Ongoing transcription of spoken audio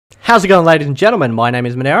How's it going, ladies and gentlemen? My name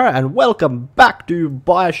is Monero, and welcome back to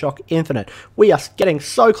BioShock Infinite. We are getting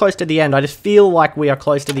so close to the end. I just feel like we are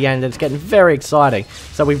close to the end, and it's getting very exciting.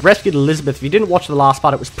 So we've rescued Elizabeth. If you didn't watch the last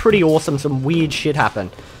part, it was pretty awesome. Some weird shit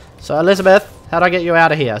happened. So Elizabeth, how do I get you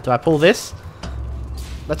out of here? Do I pull this?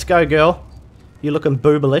 Let's go, girl. You're looking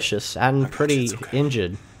boobalicious and pretty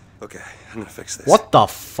injured. Okay, I'm gonna fix this. What the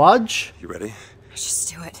fudge? You ready?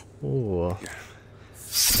 Just do it. Ooh.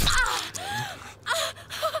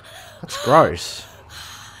 That's gross.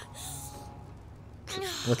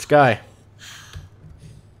 Let's go.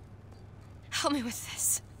 Help me with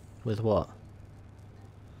this. With what?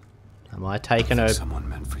 Am I taking a... Someone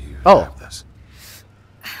meant for you. Oh. Have this.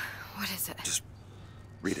 What is it? Just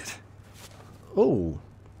read it. Ooh.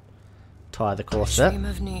 Tie the corset. Dream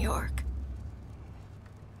of New York.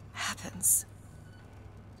 Happens.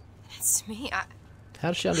 It's me. How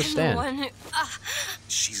does she I'm the understand? one who,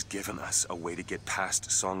 She's given us a way to get past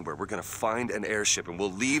Songbird. We're gonna find an airship and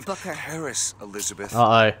we'll leave Booker. Paris, Elizabeth.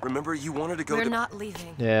 Uh-oh. Remember, you wanted to go We're to... not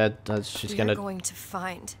leaving. Yeah, she's We're going to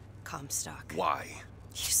find Comstock. Why?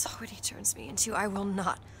 You saw what he turns me into. I will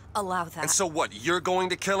not allow that. And so what? You're going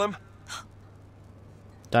to kill him?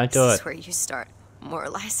 Don't do This it. is where you start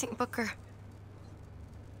moralizing, Booker.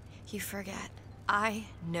 You forget. I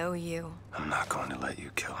know you. I'm not going to let you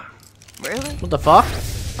kill him. Really? What the fuck?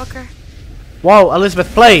 Booker, Whoa,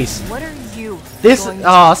 Elizabeth, please! what are you This... going to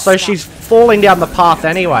Oh, so stop? she's falling down the path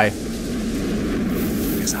anyway.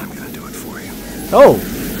 Because I'm gonna do it for you. Oh!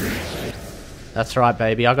 That's right,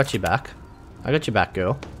 baby. I got you back. I got you back,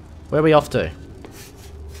 girl. Where are we off to?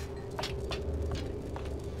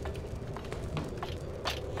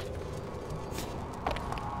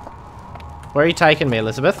 Where are you taking me,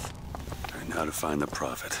 Elizabeth? And now to find the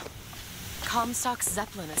prophet. Comstock's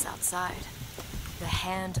Zeppelin is outside. The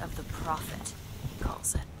hand of the prophet, he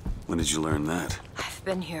calls it. When did you learn that? I've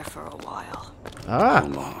been here for a while. How Ah,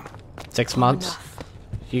 long? 6 months. Enough.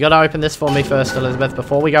 You gotta open this for me first, Elizabeth,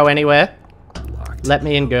 before we go anywhere. Locked. Let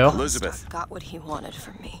me in, girl. Elizabeth. Got what he wanted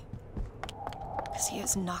from me. Because he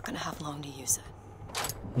is not going to have long to use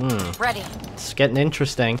it. Ready. It's getting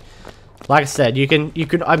interesting. Like I said, you can,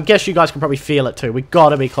 I guess you guys can probably feel it too. We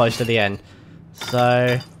gotta be close to the end.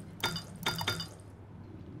 So...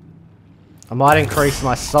 I might increase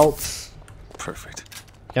my salts. Perfect.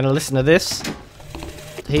 Gonna listen to this.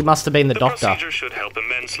 He must have been the doctor. Procedure should help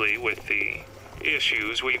immensely with the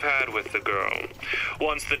issues we've had with the girl.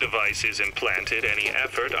 Once the device is implanted, any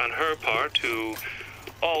effort on her part to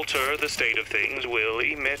alter the state of things will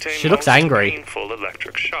emit a She looks most angry. painful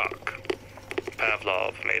electric shock.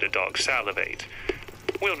 Pavlov made a dog salivate.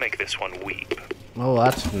 We'll make this one weep. Oh,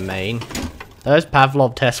 that's mean. Those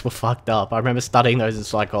Pavlov tests were fucked up. I remember studying those in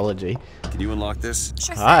psychology. Can you unlock this?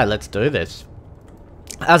 Sure. Alright, let's do this.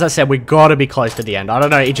 As I said, we gotta be close to the end. I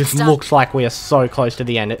don't know, it just looks like we are so close to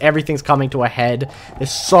the end. Everything's coming to a head.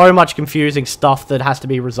 There's so much confusing stuff that has to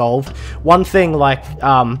be resolved. One thing, like,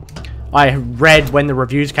 I read when the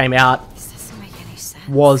reviews came out This doesn't make any sense.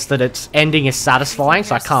 was that its ending is satisfying,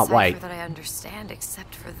 so I can't wait. That I understand,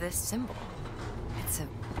 except for this symbol. It's a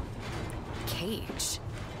cage.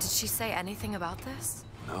 Did she say anything about this?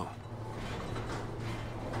 No.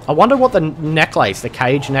 I wonder what the necklace, the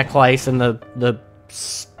cage necklace and the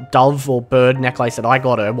dove or bird necklace that I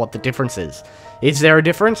got her, what the difference is. Is there a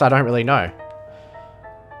difference? I don't really know.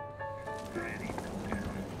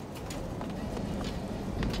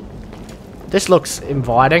 This looks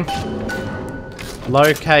inviting.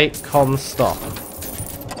 Locate Comstock.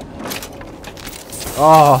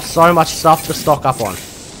 Oh, so much stuff to stock up on.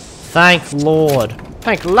 Thank Lord.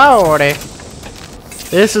 Thank Lordy.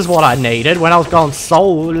 This is what I needed when I was going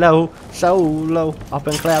solo up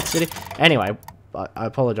in Cloud City. Anyway, I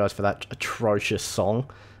apologize for that atrocious song.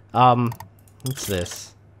 What's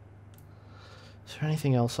this? Is there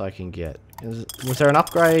anything else I can get? Was there an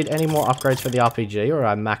upgrade? Any more upgrades for the RPG, or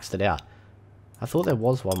I maxed it out? I thought there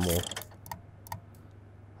was one more.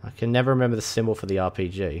 I can never remember the symbol for the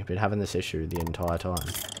RPG. I've been having this issue the entire time.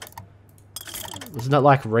 Wasn't it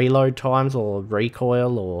like reload times or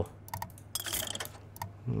recoil or...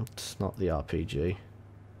 It's not the RPG.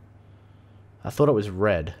 I thought it was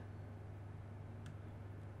red.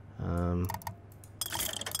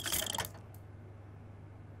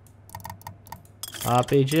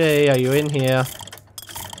 RPG, are you in here?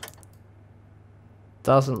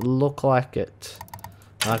 Doesn't look like it.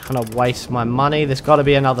 I'm gonna waste my money. There's got to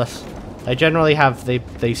be another... They generally have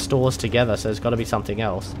these stores together, so there's got to be something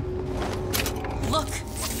else. Look!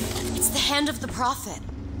 It's the hand of the prophet.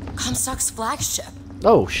 Comstock's flagship.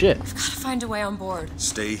 Oh, shit. I've got to find a way on board.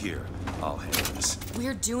 Stay here. I'll handle this.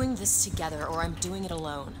 We're doing this together, or I'm doing it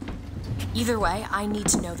alone. Either way, I need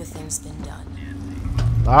to know the thing's been done.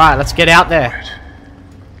 Alright, let's get out there.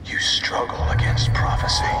 You struggle against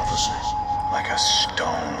prophecy. Like a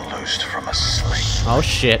stone loosed from a sling. Oh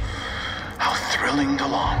shit. How thrilling to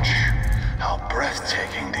launch. How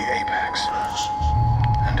breathtaking the apex.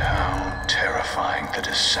 And how terrifying the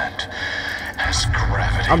descent as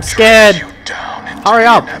gravity I'm scared. drags you down into Hurry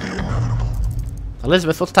up. the inevitable.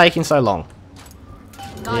 Elizabeth, what's taking so long?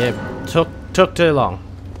 Yeah, took too long.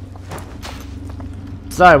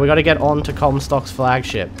 So, we gotta get on to Comstock's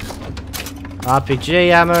flagship.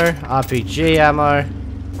 RPG ammo, RPG ammo.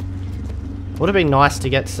 Would have been nice to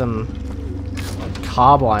get some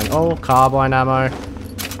carbine. Oh, carbine ammo.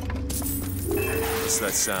 What's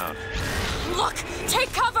that sound? Look!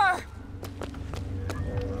 Take cover!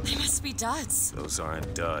 They must be duds. Those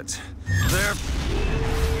aren't duds. They're...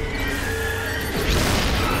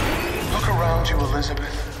 Look around you,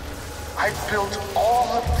 Elizabeth. I built all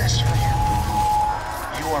of this for you.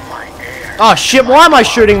 You are my heir. Oh shit, why am I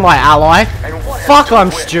shooting my ally? And what Fuck, has I'm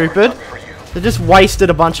DeWitt stupid. done for you? They just wasted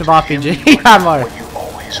a bunch of RPG You are ammo. what you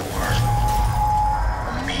always were.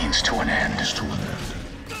 A means to an end.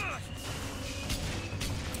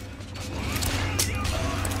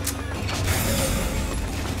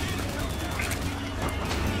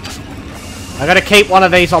 I gotta keep one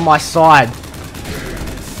of these on my side.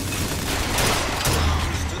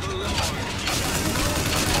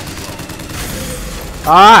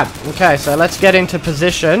 Alright, okay, so let's get into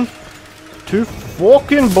position to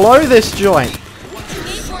fucking blow this joint.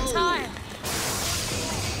 Need more time.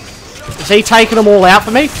 Is he taking them all out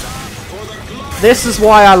for me? This is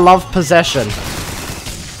why I love possession.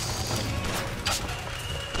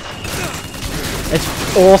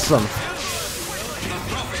 It's awesome.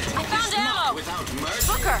 I found ammo!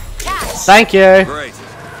 Booker, catch! Thank you. Great.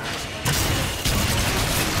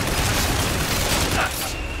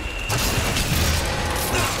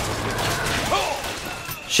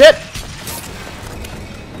 Shit!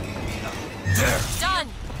 Done!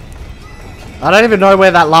 I don't even know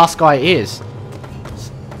where that last guy is.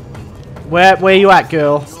 Where you at,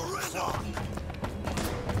 girl? Do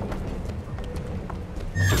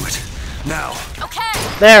it. Now. Okay!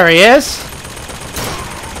 There he is.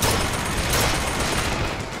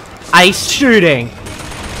 Ace shooting.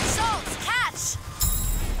 Schultz, catch!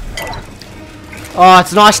 Oh,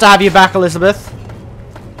 it's nice to have you back, Elizabeth.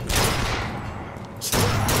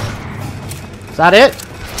 Is that it?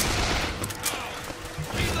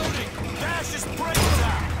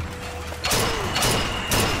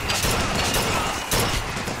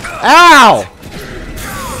 Ow!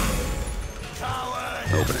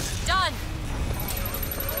 Open it. Done!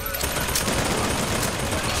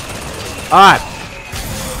 Alright.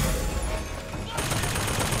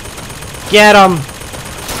 Get him.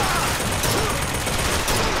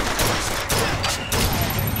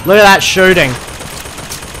 Look at that shooting.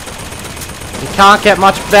 You can't get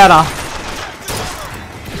much better.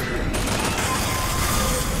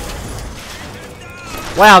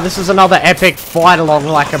 Wow, this is another epic fight along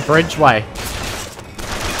like a bridgeway.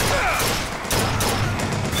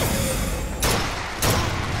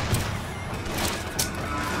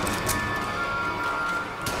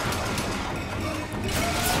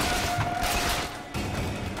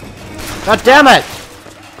 God damn it!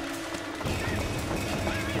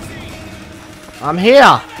 I'm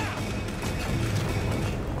here!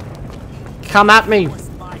 Come at me! Find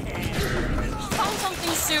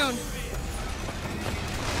something soon!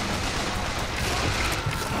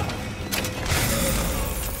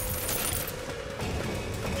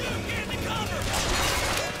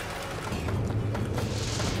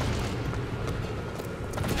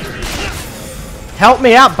 Help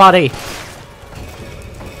me out, buddy!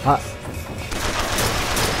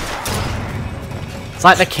 It's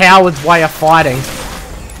like the coward's way of fighting.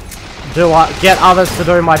 Do I get others to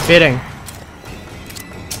do my bidding?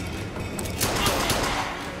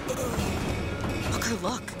 Booker,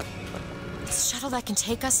 look. It's a shuttle that can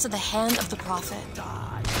take us to the hand of the Prophet.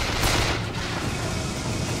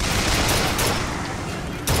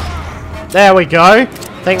 There we go. I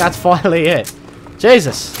think that's finally it.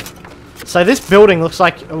 Jesus. So this building looks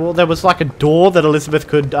like, well, there was like a door that Elizabeth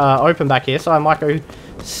could open back here, so I might go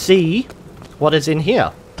see what is in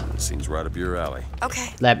here. Seems right up your alley.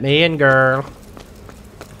 Okay. Let me in, girl.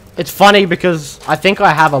 It's funny because I think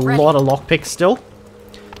I have a lot of lockpicks still.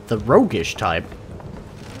 The roguish type.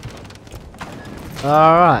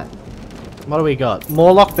 Alright. What do we got?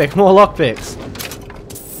 More lockpick, more lockpicks.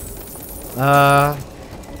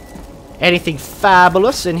 Anything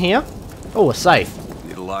fabulous in here? Oh, a safe.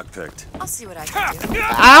 Need a lock picked. I'll see what I can do.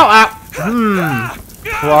 Ow, ow.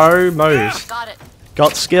 Pro moves. Got it.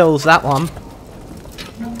 Got skills, that one.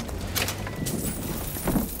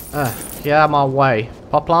 Get out of my way.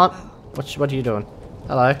 Pop plant? What are you doing?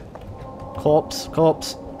 Hello. Corpse,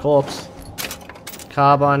 corpse, corpse.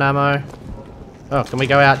 Carbine ammo. Oh, can we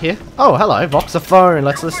go out here? Oh, hello, Voxophone.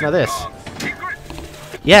 Let's listen to this.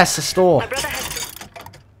 Yes, a store.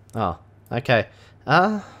 Oh, okay.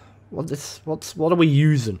 What are we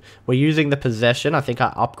using? We're using the possession. I think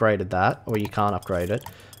I upgraded that, or you can't upgrade it.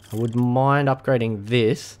 I wouldn't mind upgrading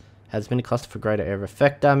this. Has been a cluster for greater air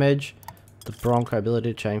effect damage. The Bronco ability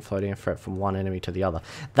to change floating a threat from one enemy to the other.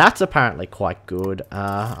 That's apparently quite good.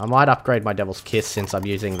 I might upgrade my Devil's Kiss since I'm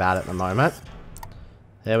using that at the moment.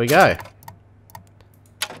 There we go.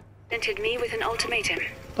 Presented me with an ultimatum.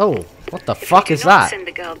 Oh, what the fuck is that? Send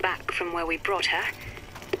the girl back from where we brought her.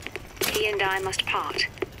 He and I must part.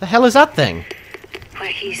 The hell is that thing? Where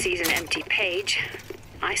he sees an empty page,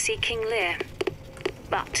 I see King Lear.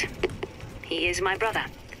 But he is my brother.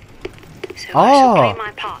 So I shall play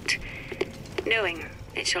my part, knowing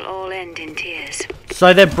it shall all end in tears.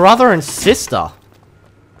 So they're brother and sister?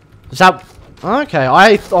 Is that... Okay,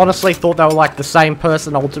 I honestly thought they were like the same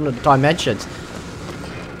person, alternate dimensions.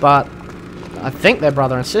 But I think they're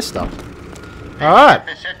brother and sister. Alright.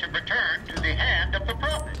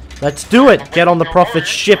 Let's do it! Get on the Prophet's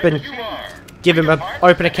ship and give him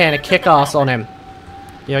open a can of kick-ass on him.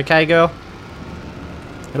 You okay, girl?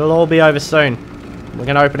 It'll all be over soon. We're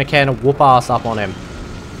gonna open a can of whoop-ass up on him.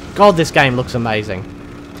 God, this game looks amazing.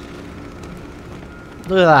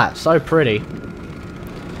 Look at that, so pretty.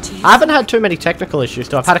 I haven't had too many technical issues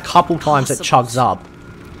too. I've had a couple times it chugs up.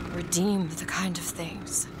 Redeem the kind of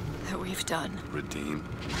things that we've done. Redeem?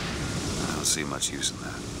 I don't see much use in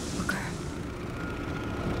that. Booker,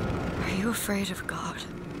 are you afraid of God?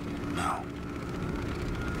 No.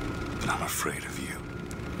 But I'm afraid of you.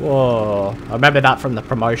 Whoa, I remember that from the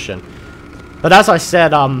promotion. But as I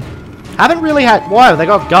said, haven't really had... Whoa, they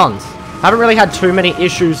got guns. Haven't really had too many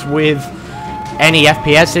issues with any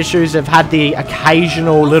FPS issues. They've had the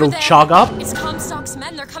occasional little chug up. It's Comstock's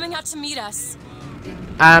men. They're coming out to meet us.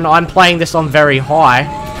 And I'm playing this on very high.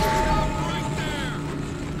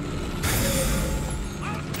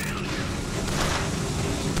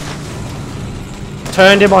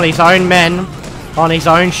 Turned him on his own men, on his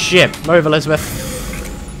own ship. Move, Elizabeth.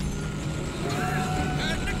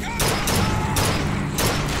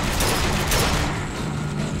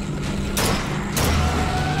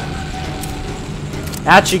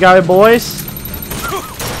 Out you go, boys.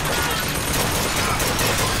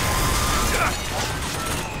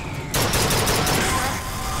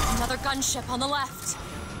 Another gunship on the left.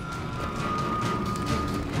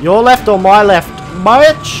 Your left or my left,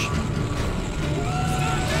 bitch?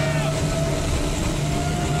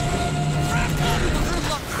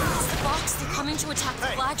 Look, it's the Vox. They're coming to attack the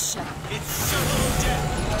flagship. It's so dead.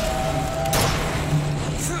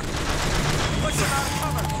 Push him out of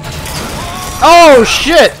cover. Oh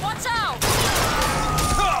shit! Watch out!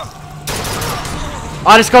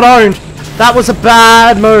 I just got owned. That was a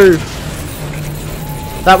bad move.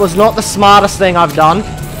 That was not the smartest thing I've done.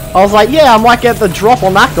 I was like, yeah, I might get the drop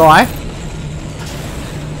on that guy.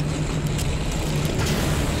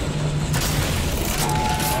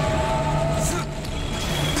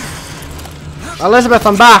 Elizabeth,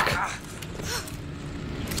 I'm back.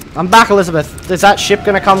 I'm back, Elizabeth. Is that ship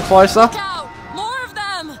gonna come closer? Look out! More of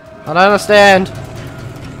them! I don't understand.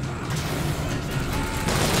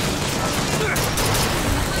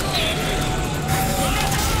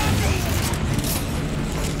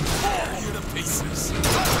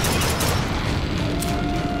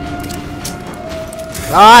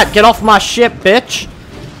 Alright, get off my ship, bitch.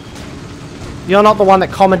 You're not the one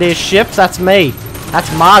that commandeers ships, that's me. That's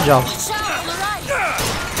Marja. Watch out on the right!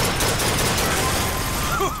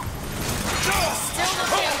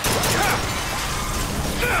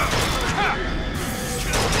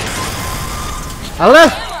 Hello?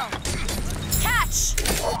 Catch!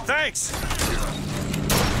 Thanks.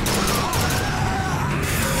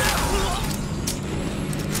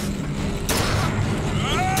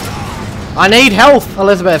 I need health,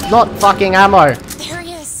 Elizabeth, not fucking ammo. There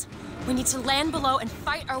he is. We need to land below and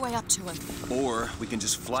fight our way up to him. Or we can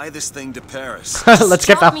just fly this thing to Paris. Let's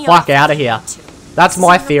get the Drop me fuck off out of if you here. want to. That's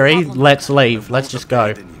my It's not a theory. problem. Let's leave. Let's just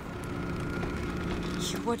go.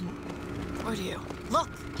 You wouldn't, would you? Look,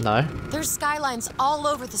 No. there's skylines all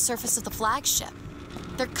over the surface of the flagship.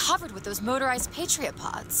 They're covered with those motorized Patriot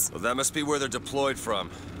pods. Well, that must be where they're deployed from.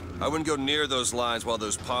 I wouldn't go near those lines while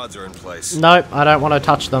those pods are in place. Nope, I don't want to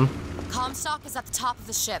touch them. Comstock is at the top of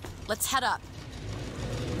the ship. Let's head up.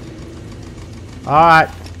 Alright,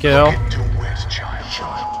 girl. Get to wit,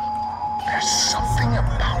 child. There's something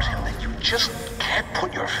about him that you just can't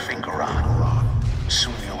put your finger on.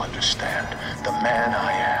 Soon you'll understand the man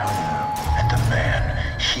I am and the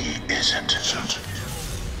man he isn't.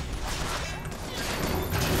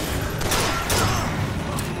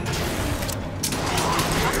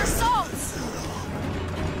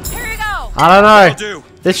 Here you go. I don't know.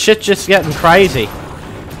 This shit's just getting crazy.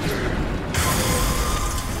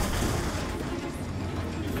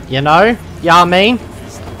 You know? Yeah, I mean?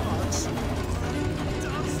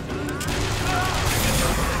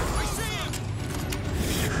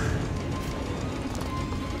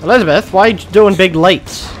 Elizabeth, why are you doing big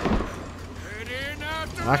leaps?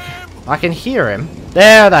 I can hear him.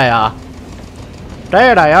 There they are.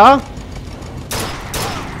 There they are.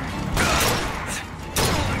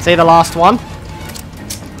 See the last one?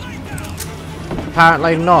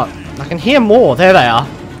 Apparently not. I can hear more. There they are.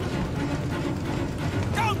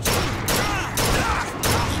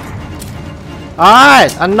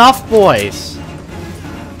 Alright, enough boys.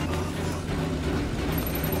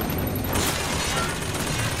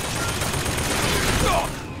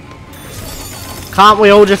 Can't we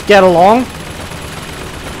all just get along?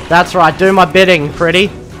 That's right, do my bidding, pretty.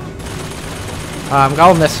 I'm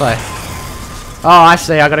going this way. Oh, I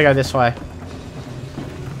see, I gotta go this way.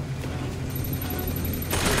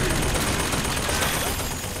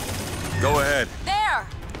 Go ahead. There.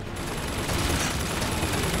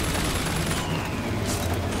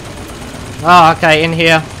 Oh, okay, in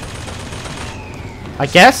here. I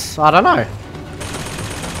guess? I don't know.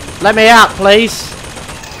 Let me out, please.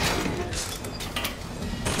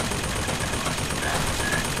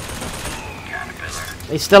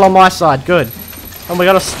 He's still on my side, good. And we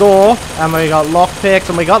got a store, and we got lockpicks,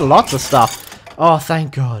 and we got lots of stuff. Oh,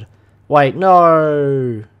 thank God. Wait,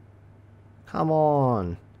 no. Come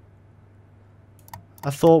on. I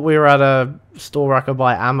thought we were at a store where I could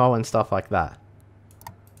buy ammo and stuff like that.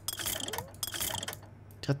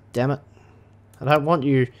 God damn it. I don't want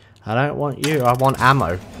you. I don't want you. I want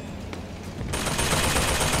ammo.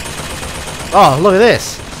 Oh, look at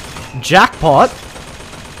this. Jackpot.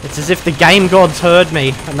 It's as if the game gods heard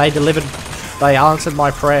me and they delivered. They answered my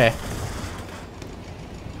prayer.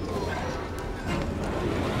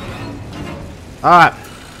 Alright.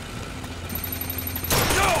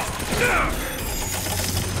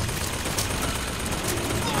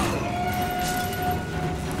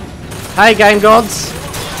 Hey, game gods.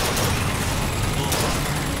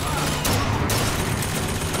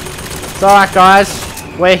 It's alright, guys.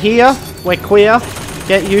 We're here. We're queer.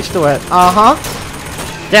 Get used to it. Uh-huh.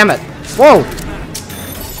 Damn it. Whoa.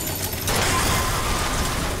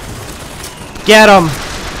 Get him.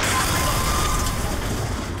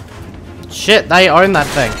 Shit, they own that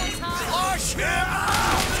thing.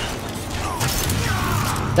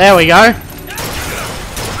 There we go.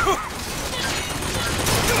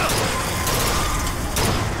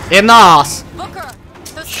 In the ass. Booker,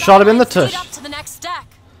 Shot him in the tush. up to the next deck.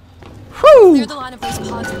 Whew. Clear the line of those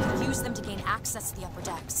pods and use them to gain access to the upper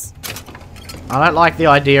decks. I don't like the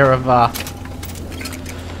idea of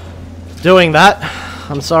doing that.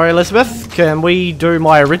 I'm sorry, Elizabeth. Can we do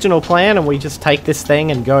my original plan and we just take this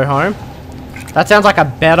thing and go home? That sounds like a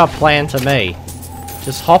better plan to me.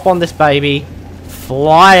 Just hop on this baby,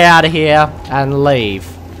 fly out of here, and leave.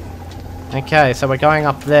 Okay, so we're going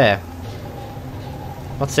up there.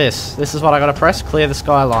 What's this? This is what I gotta press? Clear the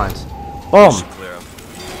skylines. Boom.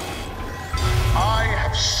 I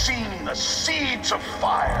have seen the seeds of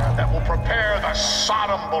fire that will prepare the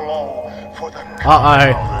Sodom below for the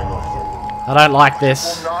Uh-oh. I don't like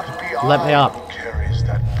this. Let me up. Carries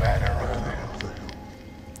that banner of them.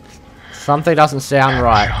 Something doesn't sound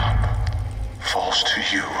right. Job falls to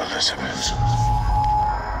you, Elizabeth.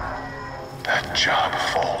 That job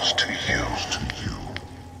falls to you.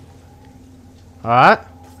 Alright.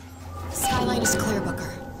 Skyline is clear, Booker.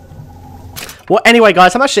 Well, anyway,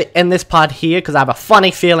 guys, I'm actually end this part here because I have a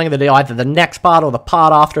funny feeling that either the next part or the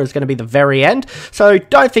part after is going to be the very end. So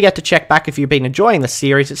don't forget to check back if you've been enjoying the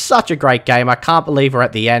series. It's such a great game. I can't believe we're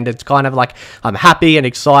at the end. It's kind of like I'm happy and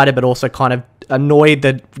excited, but also kind of annoyed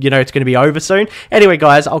that, you know, it's going to be over soon. Anyway,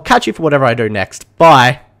 guys, I'll catch you for whatever I do next.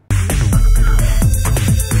 Bye.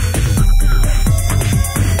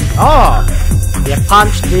 Oh, you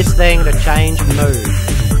punch this thing to change mood.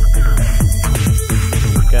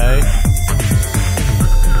 Okay.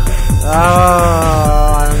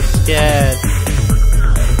 Oh, I'm scared.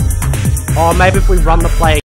 Oh, maybe if we run the play